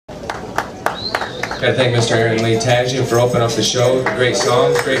Gotta thank Mr. Aaron Lee Tasjan for opening up the show. Great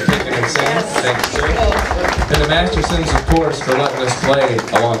songs, great kicking and singing. Thank you, sir. And the Mastersons, of course, for letting us play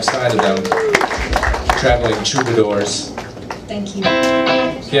alongside of them. Traveling troubadours. Thank you.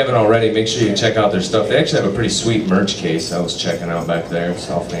 If you haven't already, make sure you check out their stuff. They actually have a pretty sweet merch case I was checking out back there. It's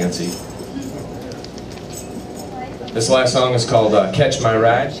all fancy. This last song is called Catch My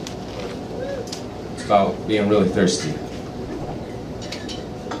Ride. It's about being really thirsty.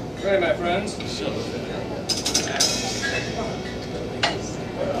 Ready, my friends?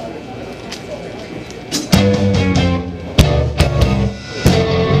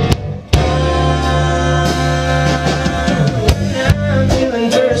 I'm feeling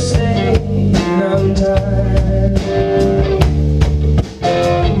thirsty and I'm tired.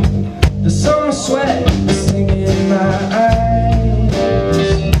 The summer sweat is stinging in my eyes.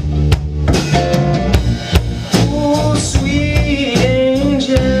 Ooh, sweet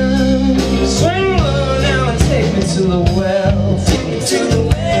angel, swing low now and take me to the well. Take me to the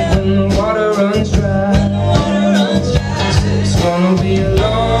well. When the water runs dry. It's gonna be a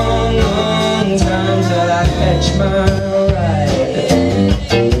long, long time till I catch my ride.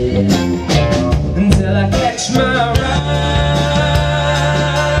 Until I catch my ride.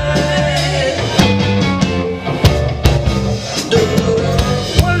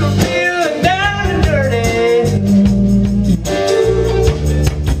 When I'm feeling down and dirty,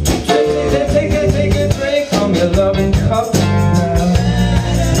 take a drink from your loving cup now.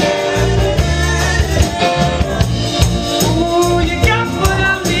 Ooh, you got what I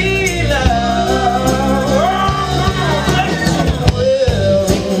need, love.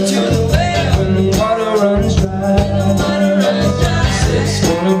 To the well. When the water runs dry. It's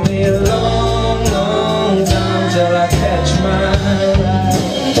gonna be a long, long time till I catch my ride.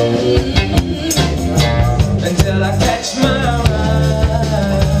 Until I catch my ride.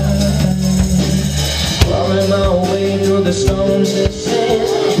 Crawling my way through the storms and sand,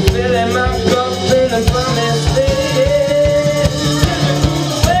 filling my cup in the promised land.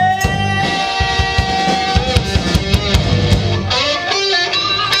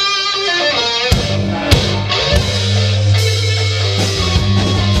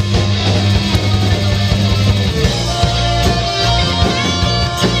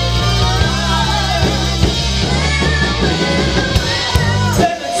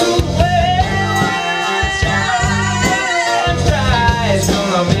 It's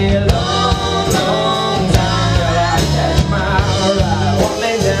gonna be a long, long time till I catch my ride. Walk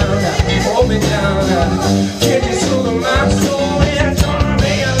me down, hold me down, get you through my soul. It's gonna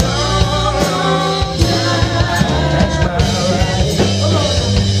be a long, long time. Catch my ride.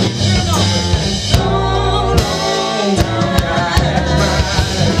 Long, long time. Catch my ride.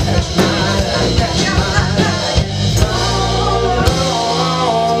 Catch my ride. Catch my ride. Long,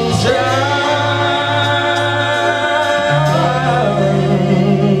 long time.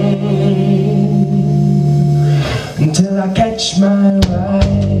 Until I catch my ride.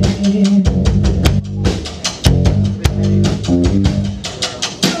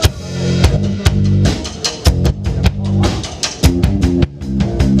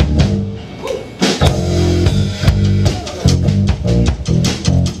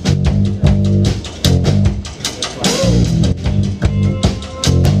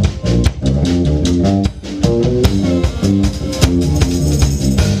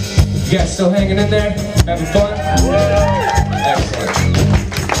 You guys still hanging in there? Having fun? Excellent.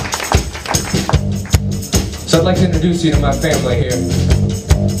 So I'd like to introduce you to my family here.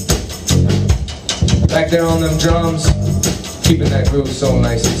 Back there on them drums, keeping that groove so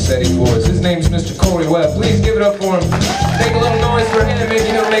nice and steady for us. His name's Mr. Corey Webb. Please give it up for him. Make a little noise for him. Maybe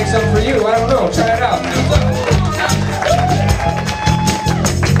he'll make something for you. I don't know. Try it out.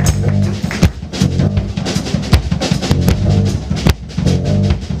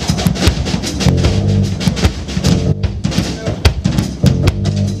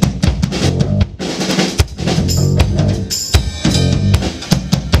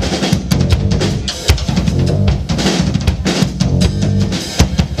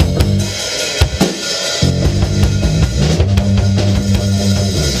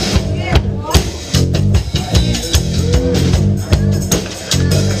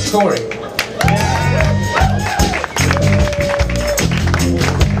 Corey.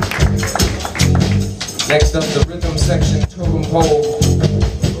 Next up, the rhythm section, totem pole.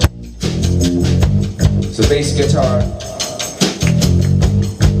 It's a bass guitar.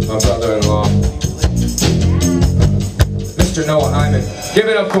 My brother-in-law, Mr. Noah Hyman. Give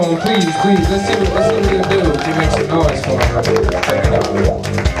it up for him, please, please. Let's see what we can do. If you make some noise for him. Check it out.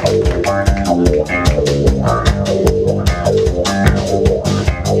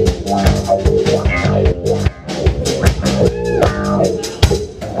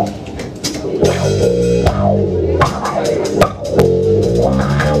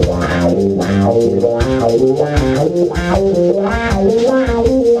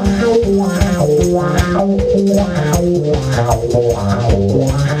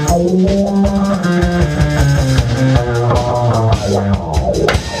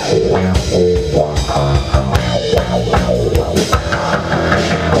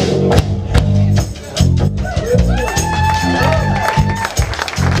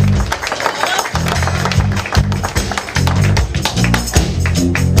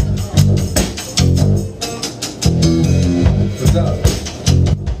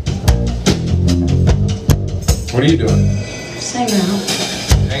 What are you doing? Just hanging out.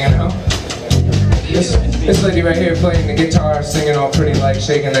 Hanging out? This lady right here playing the guitar, singing all pretty like,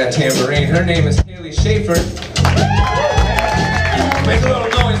 shaking that tambourine. Her name is Haley Schaefer. Make a little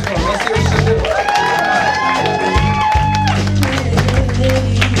noise for her. Let's see what she'll do.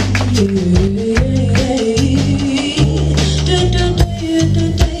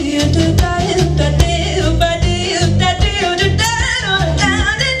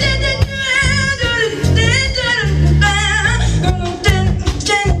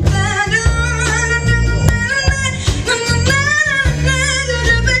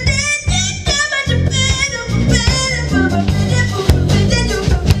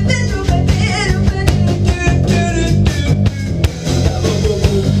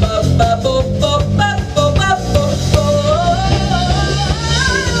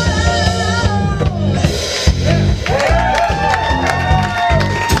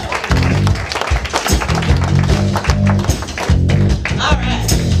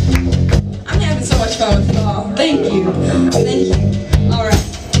 Thank you. Alright.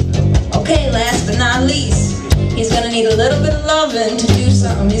 Okay, last but not least, he's gonna need a little bit of loving to do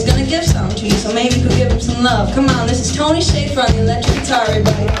something. He's gonna give something to you, so maybe you could give him some love. Come on, this is Tony Schaefer on the electric guitar,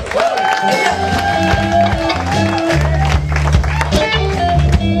 everybody.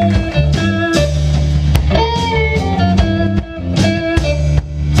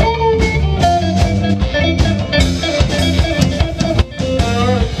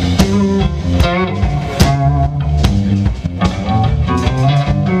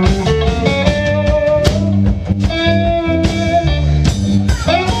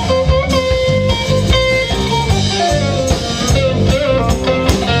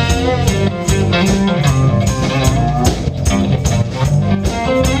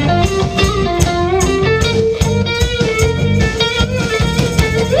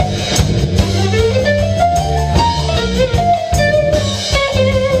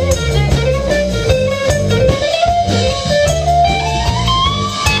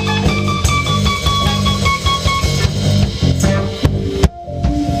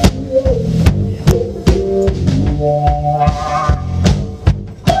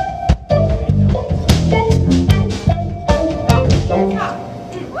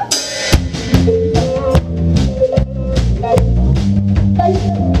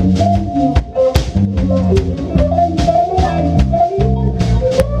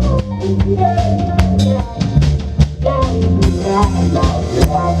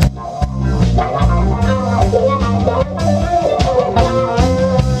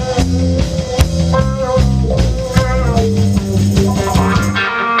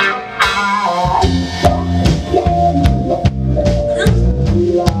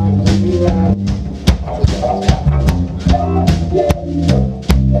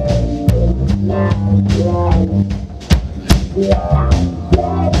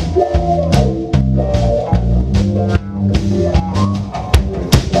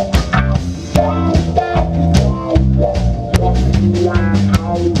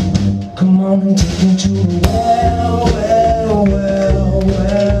 Come on and take me to the well, well, well,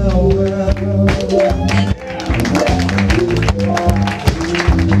 well, well.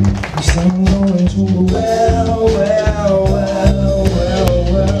 You say I'm going to the well, well, well, well,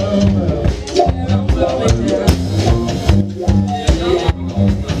 well,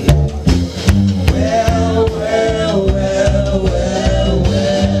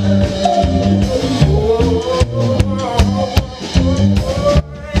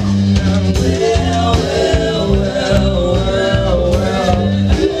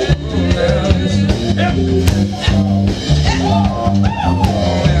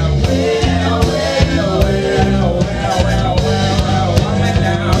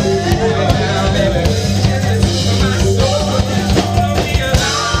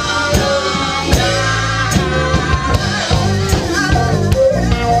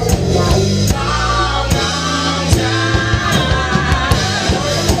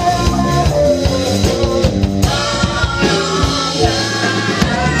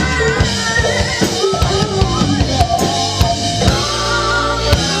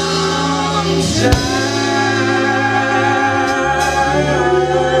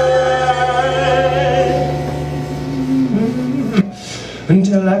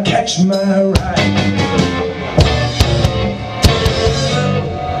 until I catch my ride.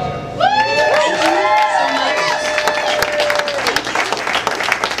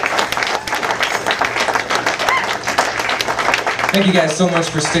 Thank you guys so much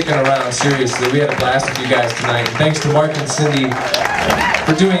for sticking around, seriously. We had a blast with you guys tonight. And thanks to Mark and Cindy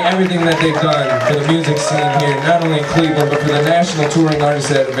for doing everything that they've done for the music scene here, not only in Cleveland, but for the national touring artists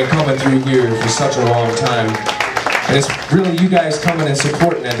that have been coming through here for such a long time. And it's really you guys coming and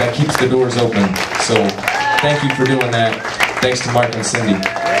supporting it that keeps the doors open. So thank you for doing that. Thanks to Mark and Cindy.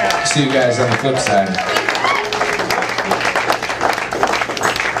 See you guys on the flip side.